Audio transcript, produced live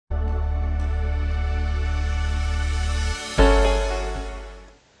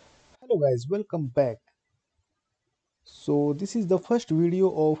Hello guys, welcome back. So this is the first video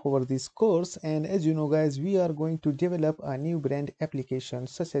of our this course, and as you know guys, we are going to develop a new brand application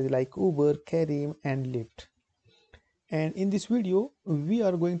such as like Uber, Careem and Lyft. And in this video we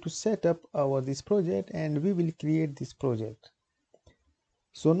are going to set up our this project and we will create this project.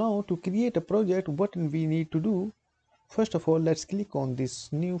 So now to create a project, what we need to do, first of all let's click on this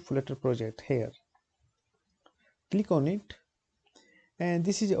new Flutter project here. Click on it, and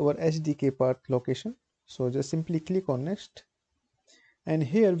this is our SDK path location. So just simply click on next, and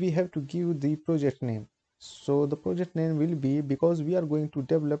here we have to give the project name. So the project name will be, because we are going to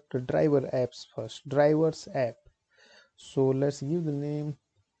develop the driver apps first, drivers app. So let's give the name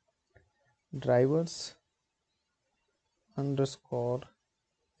drivers underscore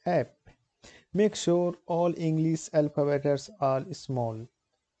app. Make sure all English alphabets are small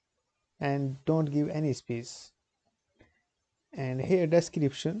and don't give any space. And here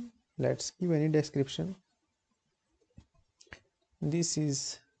description, let's give any description. This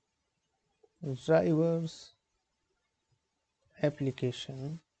is drivers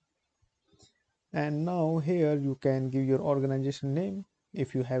application. And now here you can give your organization name,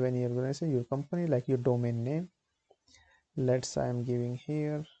 if you have any organization, your company, like your domain name. Let's I'm giving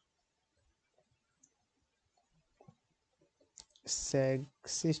here seg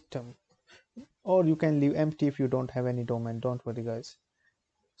system, or you can leave empty if you don't have any domain, don't worry guys.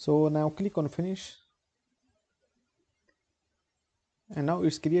 So now click on finish, and now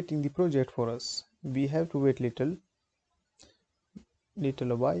it's creating the project for us. We have to wait little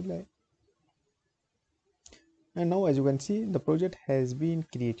while, and now as you can see the project has been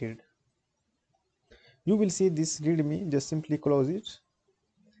created. You will see this readme, just simply close it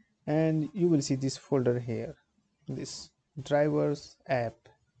and you will see this folder here, this drivers app.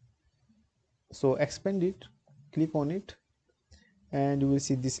 So expand it, click on it, and you will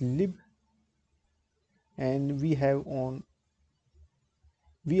see this lib, and we are on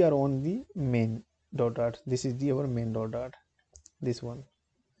the main dot. This is the our main dot, this one.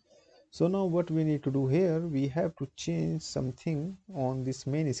 So now what we need to do here, we have to change something on this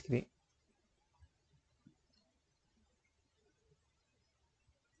main screen.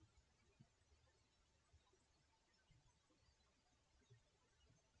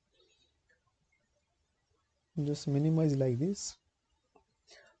 Just minimize like this.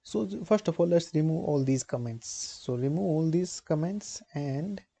 So first of all let's remove all these comments. So remove all these comments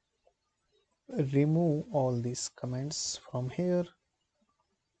and remove all these comments from here,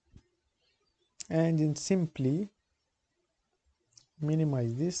 and then simply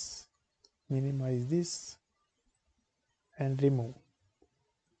minimize this, and remove.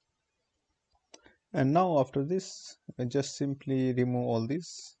 And now after this just simply remove all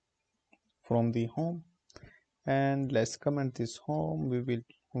this from the home, and let's comment this home. We will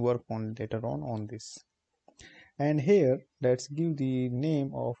work on later on this. And here let's give the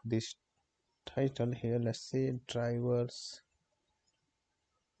name of this title here. Let's say drivers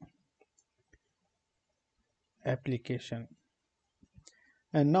application.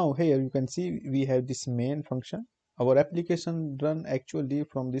 And now here you can see we have this main function. Our application run actually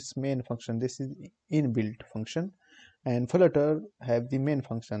from this main function. This is inbuilt function, and Flutter have the main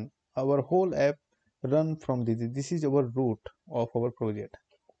function. Our whole app run from this is our root of our project.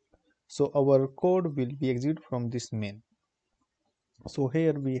 So our code will be executed from this main. So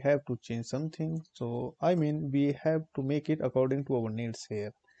here we have to change something. So I mean we have to make it according to our needs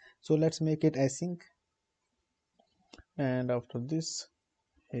here. So let's make it async, and after this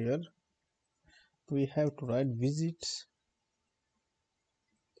here we have to write visit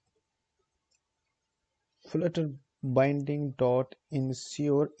flutter binding dot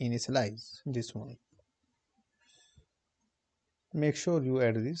ensure initialize, this one. Make sure you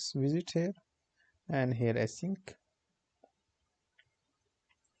add this visit here, and here async.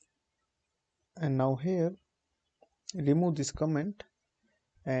 And now here remove this comment,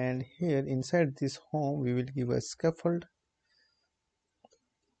 and here inside this home we will give a scaffold,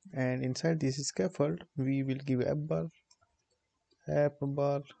 and inside this scaffold we will give app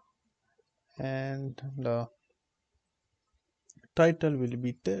bar, and the title will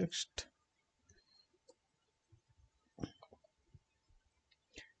be text,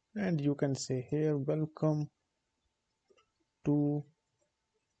 and you can say here to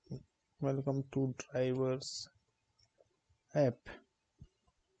welcome to drivers app.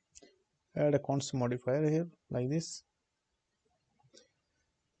 Add a constant modifier here like this.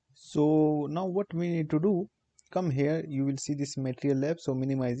 So now what we need to do, come here, you will see this material app. So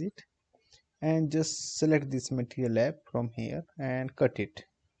minimize it and just select this material app from here and cut it,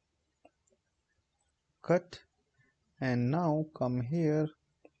 and now come here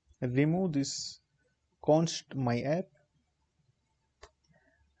remove this const my app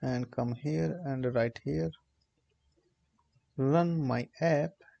and come here and write here run my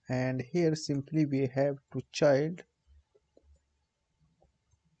app, and here simply we have to child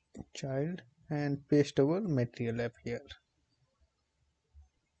and paste our material app here,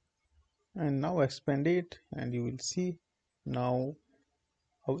 and now expand it and you will see now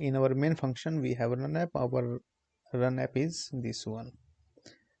in our main function we have run app. Our run app is this one,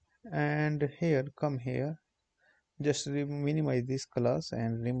 and here come here, just minimize this class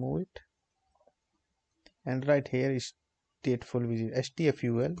and remove it, and right here is stateful widget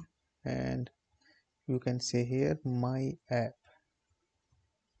stful, and you can say here my app.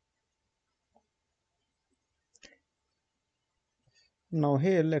 Now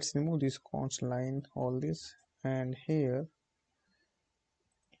here let's remove this const line, all this, and here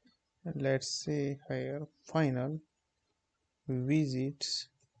let's say here final visits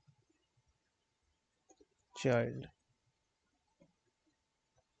child,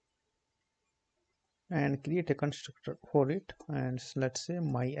 and create a constructor for it, and let's say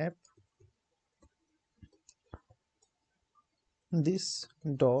my app this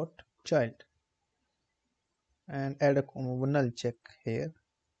dot child, and add a null check here,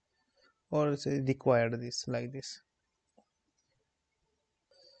 or say required this like this.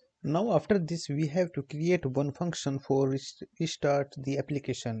 Now after this we have to create one function for restart the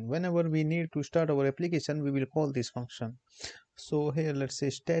application. Whenever we need to start our application we will call this function. So here let's say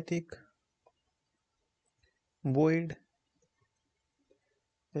static void,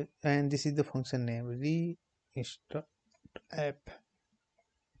 and this is the function name restart app,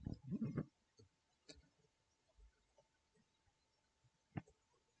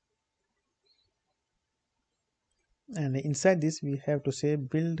 and inside this we have to say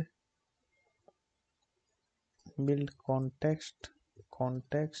build context,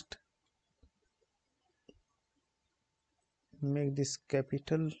 make this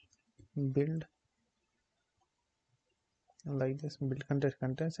capital, build like this, build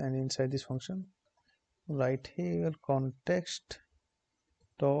contents, and inside this function right here context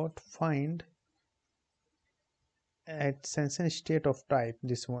dot find at sensor state of type,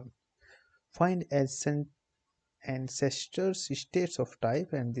 this one find as ancestors states of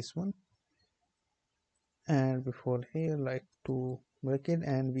type, and this one, and before here like to bracket,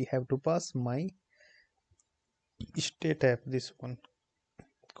 and we have to pass my state app, this one,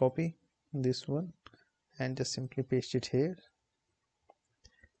 copy this one and just simply paste it here,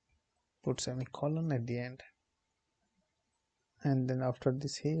 put semicolon at the end, and then after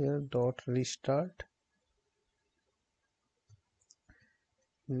this here dot restart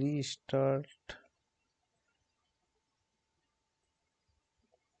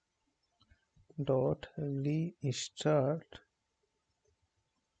dot restart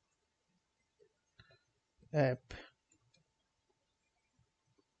app,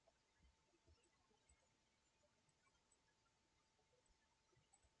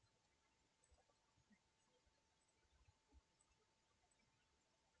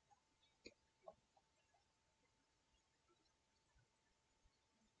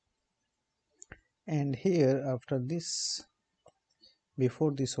 and here after this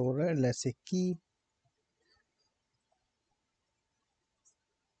before this override let's say key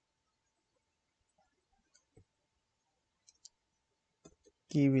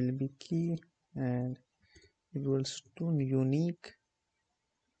will be key, and equals to unique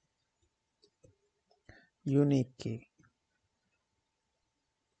key,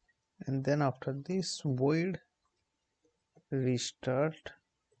 and then after this void restart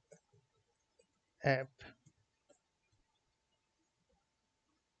app,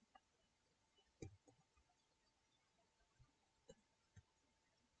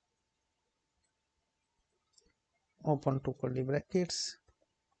 open two curly brackets,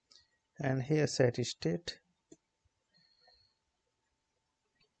 and here set state,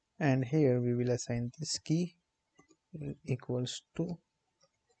 and here we will assign this key equals to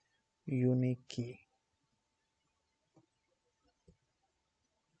unique key,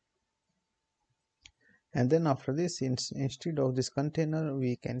 and then after this instead of this container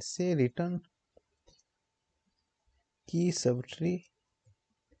we can say return key subtree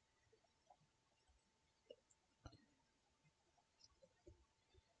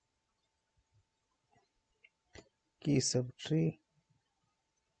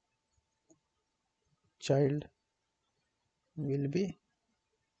child will be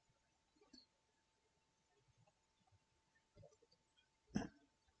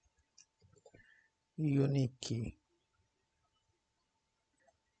unique key.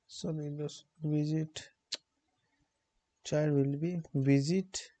 So we just visit child will be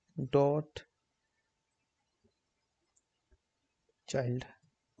visit dot child,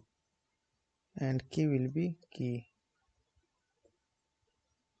 and key will be key.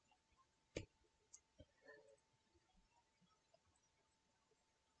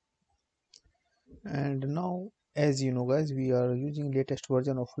 And now, as you know guys, we are using latest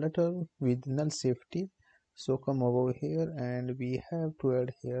version of Flutter with null safety. So come over here and we have to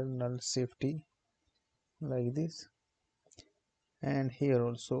add here null safety like this, and here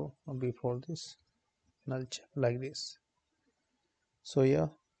also before this null check like this. So yeah,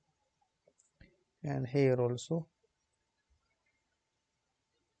 and here also,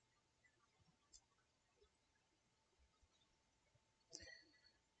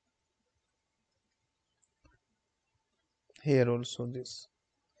 here also this.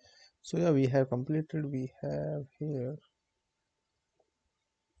 So yeah, we have completed. We have here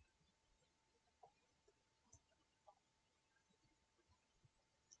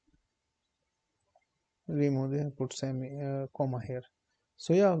remove the put semi comma here.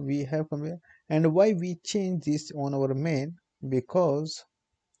 So yeah, we have come here. And why we change this on our main? Because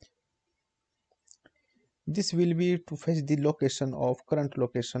this will be to fetch the location of current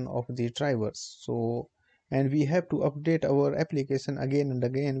location of the drivers. So, and we have to update our application again and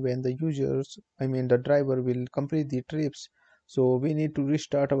again when the users, I mean the driver will complete the trips. So we need to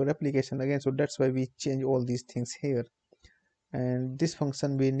restart our application again. So that's why we change all these things here. And this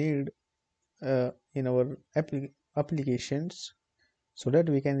function we need in our applications, so that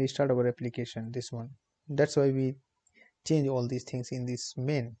we can restart our application, this one. That's why we change all these things in this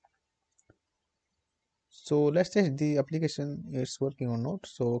main. So let's test the application is working or not.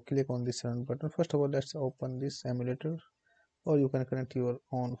 So click on this run button. First of all, let's open this emulator, or you can connect your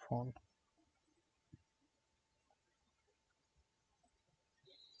own phone.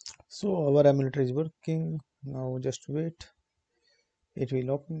 So our emulator is working now. Just wait, it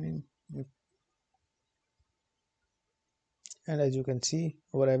will open in. And as you can see,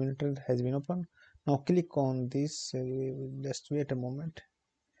 our emulator has been opened. Now click on this. Just wait a moment.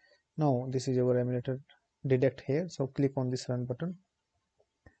 Now this is our emulator detect here. So click on this run button.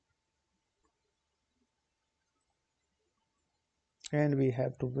 And we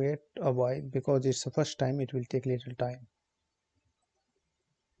have to wait a while because it's the first time, it will take little time.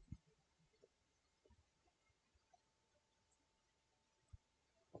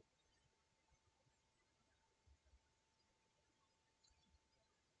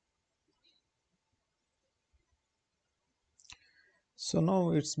 So now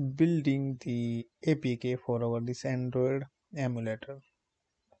it's building the APK for our this Android emulator,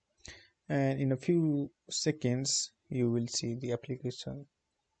 and in a few seconds you will see the application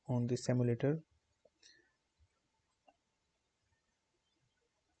on this emulator.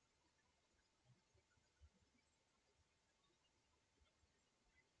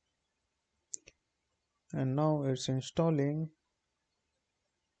 And now it's installing.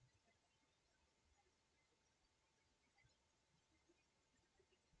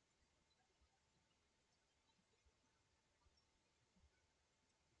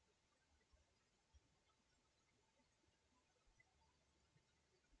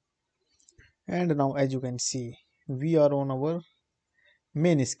 And now as you can see, we are on our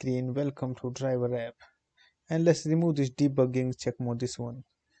main screen. Welcome to driver app. And let's remove this debugging check mode, this one.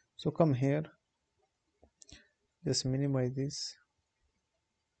 So come here, just minimize this.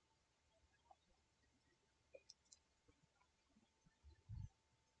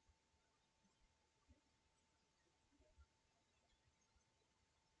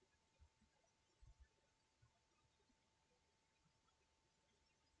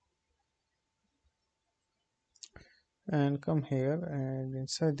 And come here, and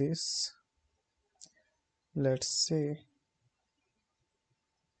inside this, let's say,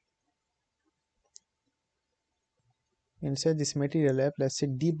 inside this material app, let's say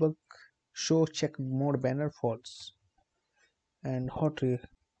debug show check mode banner false, and hot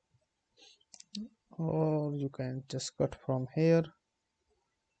or you can just cut from here.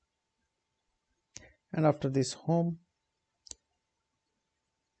 And after this home,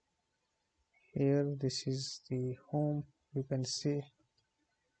 here this is the home, you can see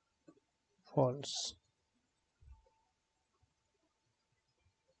false.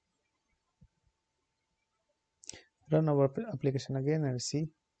 Run our application again and see.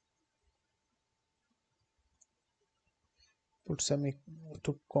 Put semi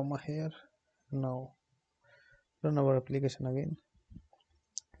to comma here. Now run our application again,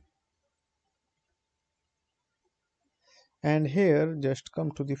 and here just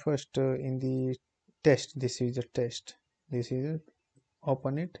come to the first in the test. This is a test. This is it.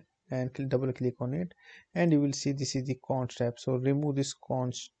 Open it and double click on it, and you will see this is the const tab. So remove this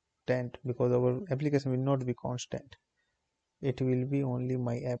const constant because our application will not be constant. It will be only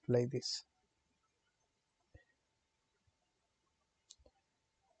my app like this.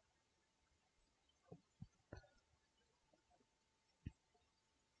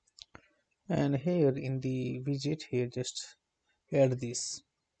 And here in the widget here, just add this,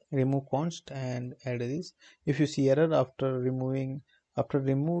 remove const and add this. If you see error after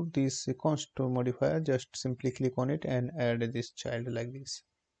remove this const modifier, just simply click on it and add this child like this.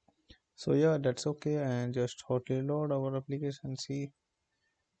 So yeah, that's okay, and just hotly load our application. See,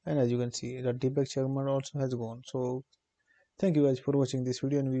 and as you can see, the debug checkmark also has gone. So thank you guys for watching this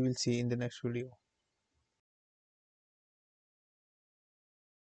video, and we will see in the next video.